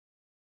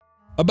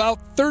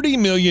About 30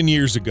 million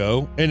years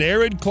ago, an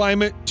arid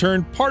climate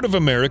turned part of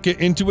America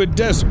into a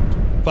desert.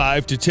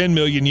 5 to 10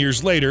 million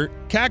years later,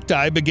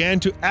 cacti began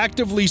to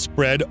actively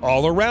spread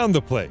all around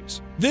the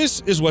place. This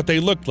is what they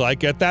looked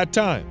like at that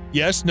time.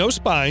 Yes, no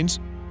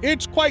spines.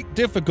 It's quite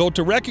difficult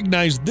to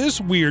recognize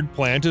this weird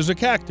plant as a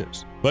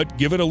cactus, but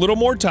give it a little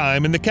more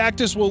time and the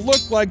cactus will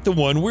look like the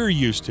one we're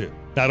used to.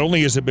 Not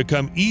only has it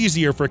become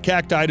easier for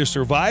cacti to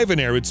survive in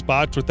arid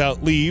spots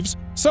without leaves,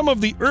 some of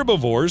the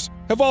herbivores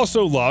have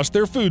also lost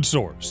their food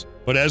source.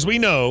 But as we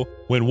know,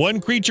 when one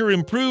creature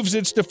improves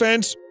its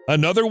defense,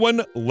 another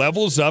one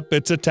levels up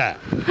its attack.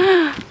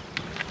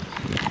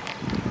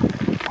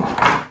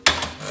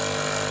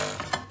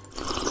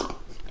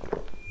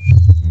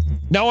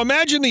 Now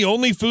imagine the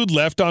only food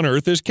left on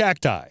Earth is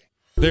cacti.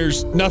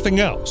 There's nothing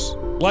else.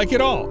 Like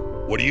it all.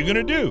 What are you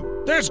gonna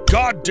do? This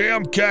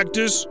goddamn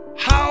cactus!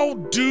 How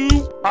do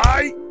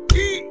I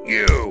eat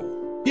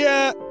you?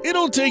 Yeah,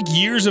 it'll take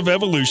years of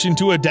evolution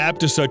to adapt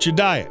to such a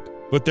diet.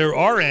 But there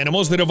are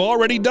animals that have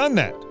already done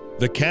that.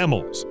 The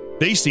camels.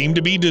 They seem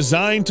to be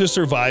designed to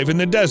survive in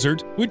the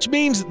desert, which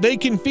means they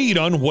can feed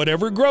on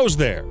whatever grows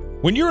there.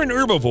 When you're an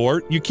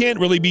herbivore, you can't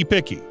really be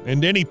picky,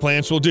 and any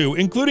plants will do,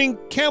 including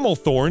camel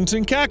thorns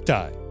and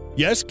cacti.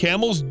 Yes,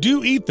 camels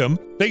do eat them.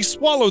 They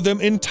swallow them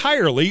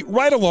entirely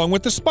right along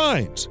with the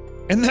spines.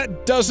 And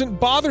that doesn't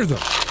bother them.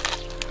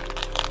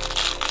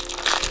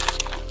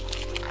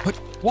 But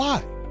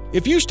why?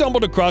 If you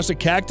stumbled across a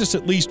cactus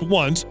at least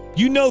once,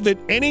 you know that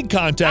any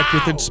contact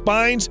with its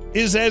spines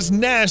is as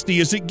nasty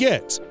as it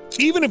gets.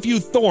 Even a few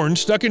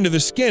thorns stuck into the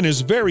skin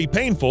is very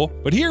painful,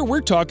 but here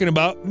we're talking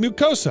about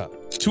mucosa.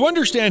 To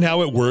understand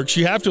how it works,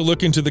 you have to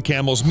look into the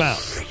camel's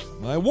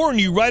mouth. I warn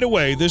you right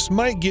away, this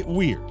might get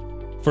weird.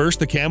 First,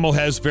 the camel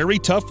has very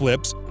tough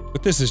lips,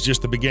 but this is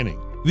just the beginning.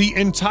 The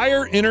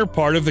entire inner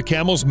part of the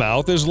camel's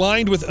mouth is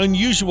lined with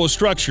unusual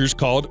structures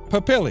called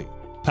papillae.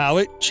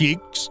 Palate,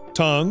 cheeks,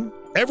 tongue,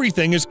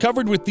 everything is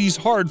covered with these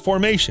hard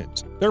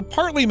formations. They're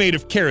partly made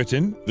of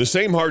keratin, the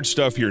same hard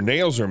stuff your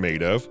nails are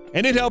made of,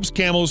 and it helps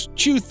camels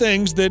chew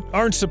things that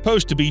aren't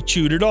supposed to be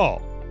chewed at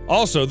all.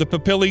 Also, the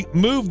papillae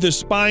move the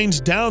spines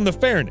down the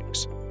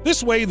pharynx.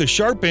 This way, the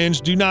sharp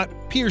ends do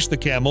not pierce the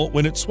camel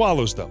when it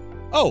swallows them.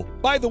 Oh,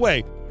 by the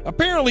way,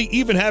 apparently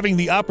even having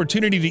the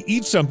opportunity to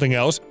eat something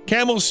else,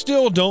 camels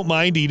still don't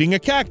mind eating a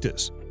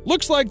cactus.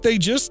 Looks like they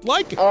just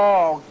like it.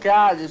 Oh,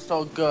 God, it's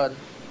so good.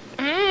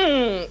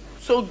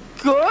 So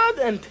good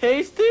and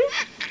tasty.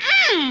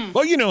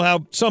 Well, you know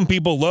how some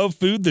people love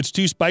food that's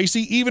too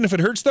spicy even if it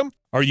hurts them?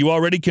 Are you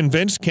already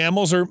convinced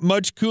camels are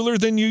much cooler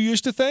than you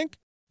used to think?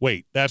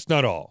 Wait, that's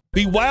not all.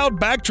 The wild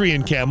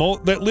Bactrian camel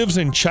that lives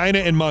in China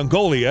and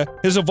Mongolia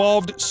has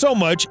evolved so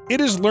much it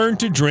has learned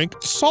to drink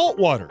salt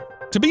water.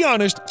 To be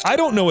honest, I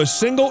don't know a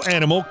single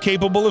animal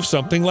capable of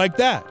something like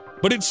that.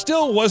 But it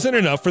still wasn't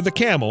enough for the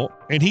camel,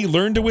 and he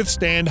learned to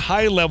withstand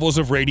high levels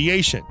of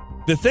radiation.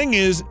 The thing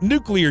is,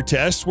 nuclear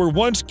tests were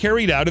once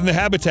carried out in the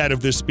habitat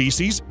of this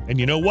species, and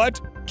you know what?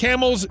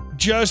 Camels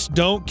just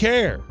don't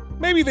care.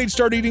 Maybe they'd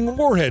start eating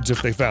warheads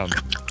if they found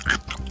them.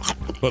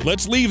 But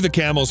let's leave the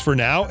camels for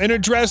now and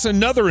address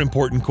another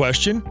important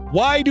question.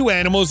 Why do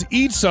animals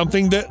eat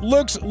something that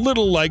looks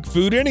little like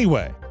food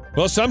anyway?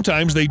 Well,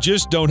 sometimes they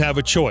just don't have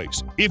a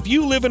choice. If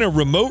you live in a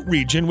remote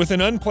region with an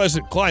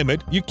unpleasant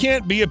climate, you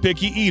can't be a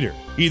picky eater.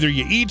 Either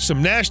you eat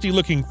some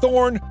nasty-looking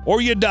thorn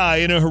or you die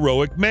in a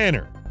heroic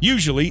manner.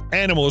 Usually,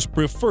 animals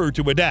prefer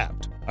to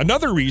adapt.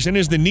 Another reason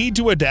is the need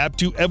to adapt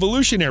to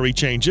evolutionary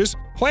changes.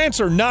 Plants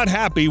are not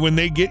happy when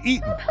they get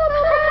eaten.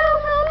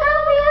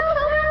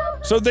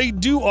 So they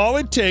do all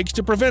it takes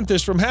to prevent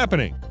this from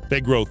happening.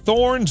 They grow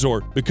thorns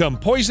or become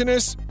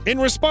poisonous. In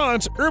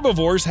response,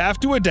 herbivores have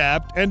to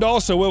adapt and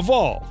also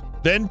evolve.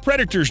 Then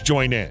predators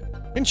join in.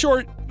 In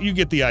short, you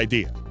get the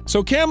idea.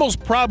 So camels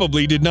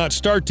probably did not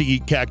start to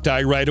eat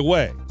cacti right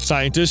away.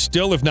 Scientists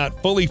still have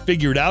not fully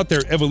figured out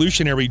their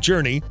evolutionary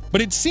journey,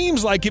 but it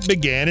seems like it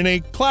began in a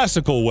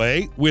classical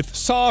way with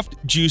soft,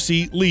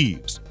 juicy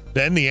leaves.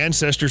 Then the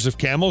ancestors of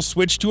camels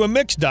switched to a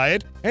mixed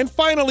diet and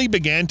finally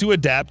began to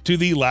adapt to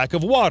the lack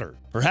of water.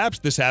 Perhaps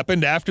this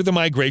happened after the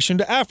migration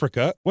to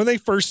Africa when they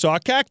first saw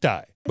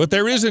cacti. But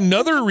there is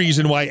another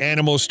reason why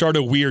animals start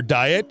a weird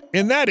diet,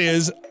 and that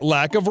is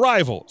lack of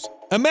rivals.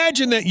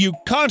 Imagine that you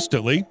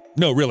constantly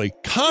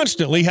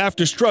have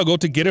to struggle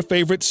to get a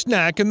favorite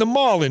snack in the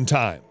mall in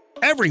time.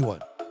 Everyone,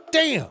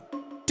 damn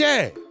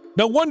day.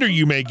 No wonder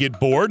you may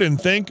get bored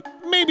and think,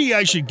 maybe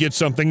I should get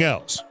something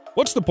else.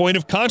 What's the point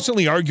of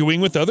constantly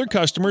arguing with other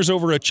customers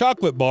over a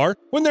chocolate bar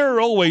when there are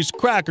always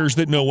crackers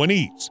that no one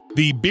eats?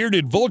 The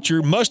bearded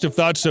vulture must have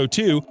thought so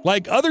too.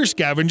 Like other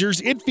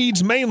scavengers, it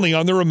feeds mainly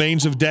on the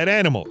remains of dead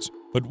animals.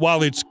 But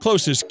while its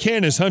closest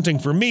kin is hunting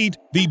for meat,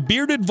 the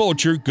bearded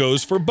vulture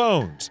goes for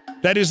bones.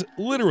 That is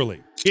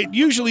literally. It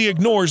usually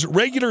ignores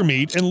regular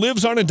meat and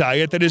lives on a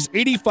diet that is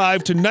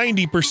 85 to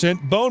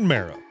 90% bone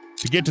marrow.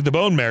 To get to the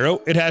bone marrow,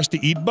 it has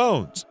to eat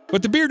bones.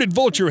 But the bearded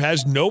vulture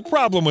has no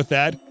problem with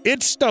that.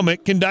 Its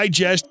stomach can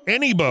digest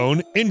any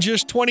bone in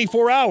just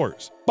 24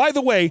 hours. By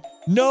the way,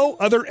 no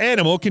other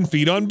animal can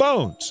feed on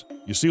bones.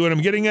 You see what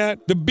I'm getting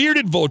at? The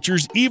bearded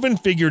vultures even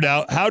figured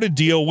out how to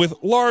deal with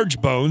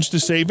large bones to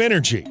save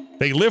energy.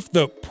 They lift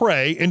the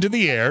prey into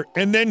the air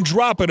and then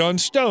drop it on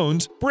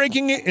stones,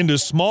 breaking it into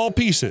small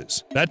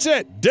pieces. That's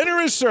it. Dinner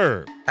is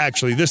served.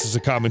 Actually, this is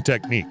a common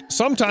technique.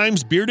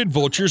 Sometimes bearded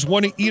vultures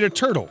want to eat a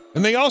turtle,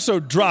 and they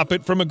also drop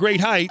it from a great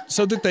height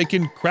so that they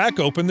can crack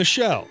open the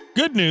shell.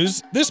 Good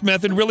news, this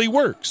method really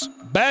works.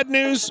 Bad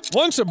news,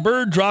 once a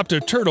bird dropped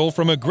a turtle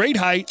from a great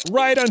height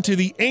right onto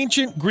the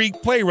ancient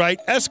Greek playwright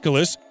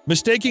Aeschylus,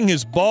 mistaking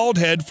his bald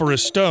head for a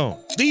stone.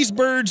 These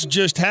birds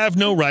just have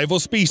no rival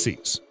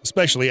species,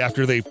 especially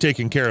after they've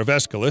taken care of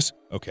Aeschylus.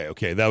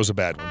 Okay, that was a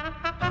bad one.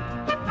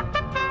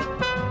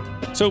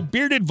 So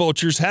bearded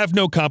vultures have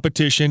no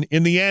competition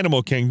in the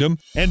animal kingdom,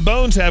 and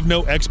bones have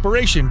no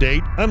expiration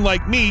date,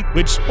 unlike meat,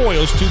 which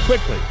spoils too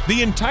quickly.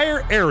 The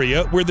entire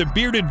area where the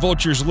bearded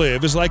vultures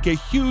live is like a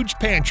huge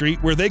pantry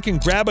where they can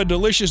grab a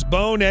delicious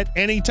bone at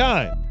any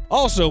time.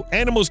 Also,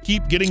 animals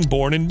keep getting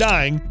born and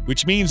dying,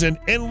 which means an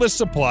endless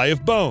supply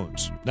of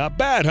bones. Not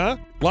bad, huh?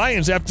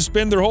 Lions have to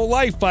spend their whole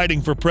life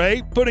fighting for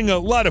prey, putting a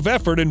lot of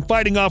effort in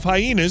fighting off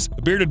hyenas.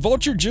 A bearded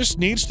vulture just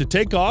needs to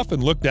take off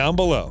and look down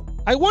below.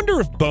 I wonder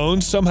if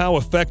bones somehow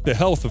affect the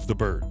health of the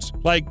birds.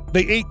 Like,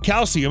 they ate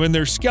calcium and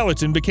their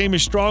skeleton became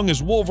as strong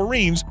as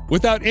Wolverine's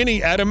without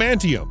any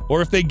adamantium.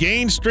 Or if they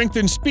gained strength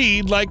and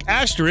speed like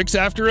Asterix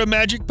after a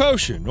magic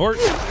potion. Or...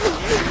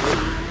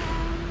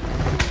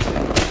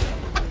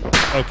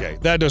 Okay,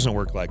 that doesn't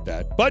work like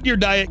that. But your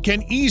diet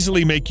can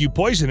easily make you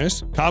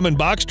poisonous. Common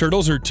box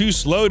turtles are too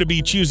slow to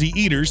be choosy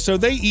eaters, so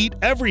they eat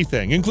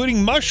everything,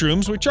 including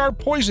mushrooms, which are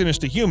poisonous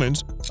to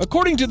humans.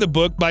 According to the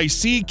book by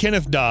C.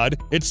 Kenneth Dodd,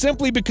 it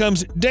simply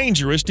becomes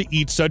dangerous to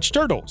eat such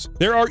turtles.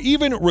 There are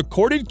even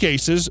recorded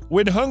cases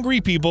when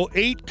hungry people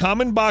ate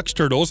common box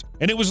turtles,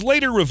 and it was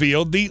later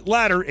revealed the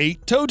latter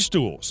ate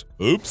toadstools.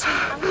 Oops.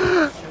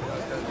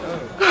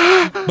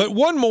 But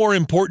one more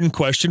important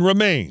question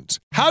remains.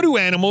 How do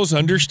animals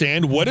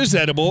understand what is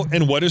edible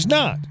and what is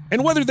not?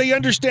 And whether they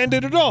understand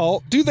it at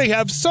all, do they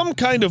have some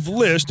kind of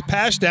list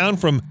passed down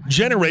from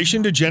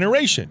generation to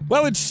generation?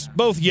 Well, it's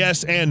both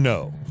yes and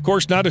no. Of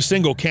course, not a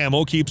single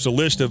camel keeps a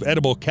list of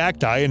edible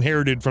cacti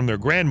inherited from their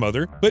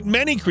grandmother, but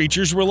many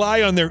creatures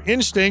rely on their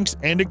instincts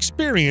and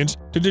experience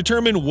to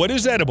determine what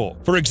is edible.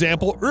 For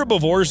example,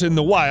 herbivores in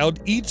the wild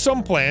eat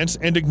some plants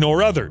and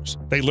ignore others.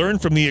 They learn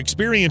from the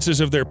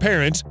experiences of their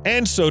parents,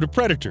 and so do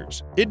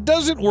predators. It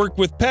doesn't work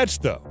with pets,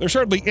 though. There's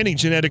hardly any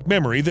genetic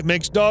memory that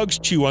makes dogs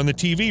chew on the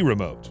TV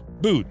remote,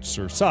 boots,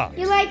 or socks.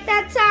 You like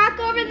that sock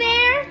over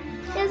there?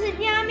 Is it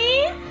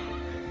yummy?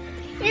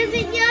 Is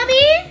it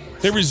yummy?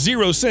 There is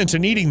zero sense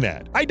in eating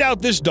that. I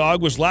doubt this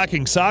dog was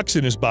lacking socks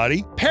in his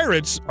body.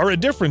 Parrots are a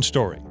different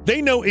story.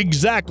 They know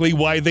exactly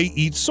why they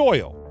eat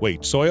soil.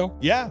 Wait, soil?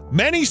 Yeah.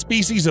 Many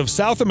species of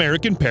South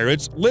American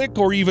parrots lick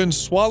or even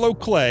swallow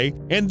clay,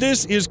 and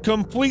this is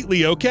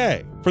completely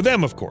okay. For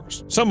them, of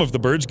course. Some of the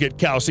birds get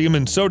calcium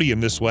and sodium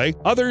this way,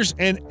 others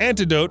an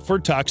antidote for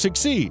toxic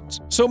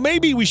seeds. So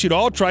maybe we should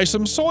all try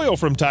some soil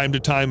from time to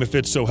time if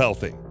it's so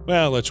healthy.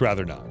 Well, let's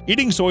rather not.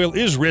 Eating soil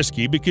is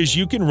risky because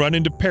you can run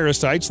into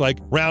parasites like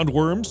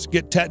roundworms,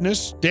 get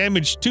tetanus,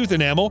 damaged tooth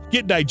enamel,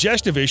 get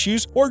digestive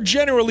issues, or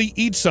generally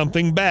eat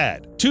something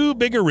bad. Too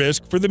big a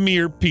risk for the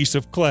mere piece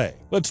of clay.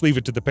 Let's leave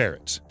it to the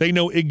parrots. They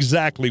know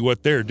exactly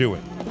what they're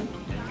doing.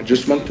 I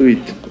just want to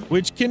eat.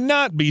 Which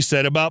cannot be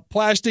said about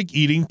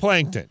plastic-eating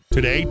plankton.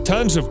 Today,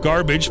 tons of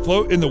garbage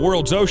float in the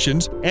world's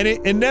oceans, and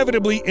it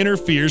inevitably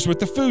interferes with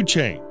the food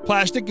chain.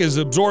 Plastic is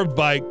absorbed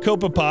by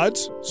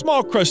copepods,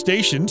 small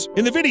crustaceans.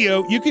 In the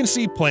video, you can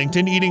see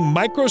plankton eating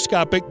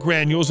microscopic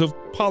granules of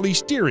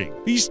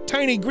polystyrene, these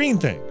tiny green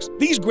things.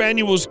 These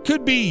granules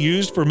could be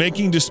used for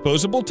making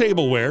disposable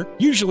tableware.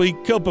 Usually,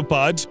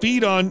 copepods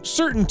feed on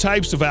certain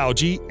types of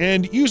algae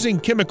and, using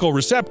chemical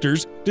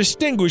receptors,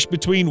 distinguish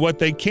between what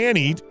they can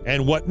eat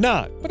and what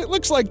not. But it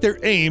looks like their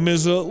aim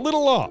is a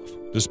little off.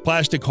 Does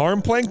plastic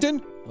harm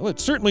plankton? Well, it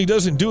certainly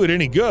doesn't do it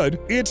any good.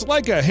 It's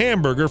like a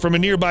hamburger from a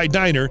nearby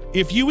diner.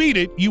 If you eat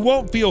it, you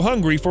won't feel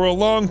hungry for a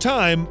long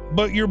time,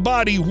 but your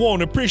body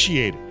won't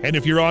appreciate it. And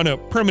if you're on a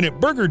permanent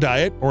burger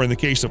diet, or in the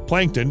case of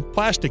plankton,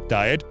 plastic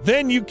diet,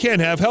 then you can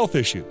have health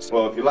issues.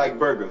 Well, if you like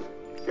burgers,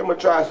 give them a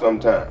try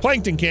sometime.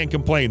 Plankton can't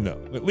complain,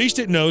 though. At least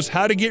it knows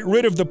how to get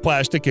rid of the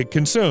plastic it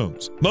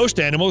consumes. Most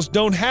animals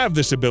don't have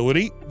this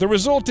ability. The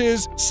result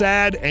is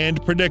sad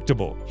and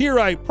predictable. Here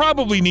I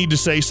probably need to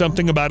say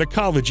something about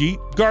ecology,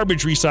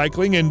 garbage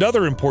recycling, and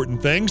other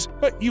important things,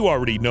 but you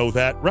already know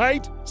that,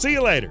 right? See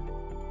you later.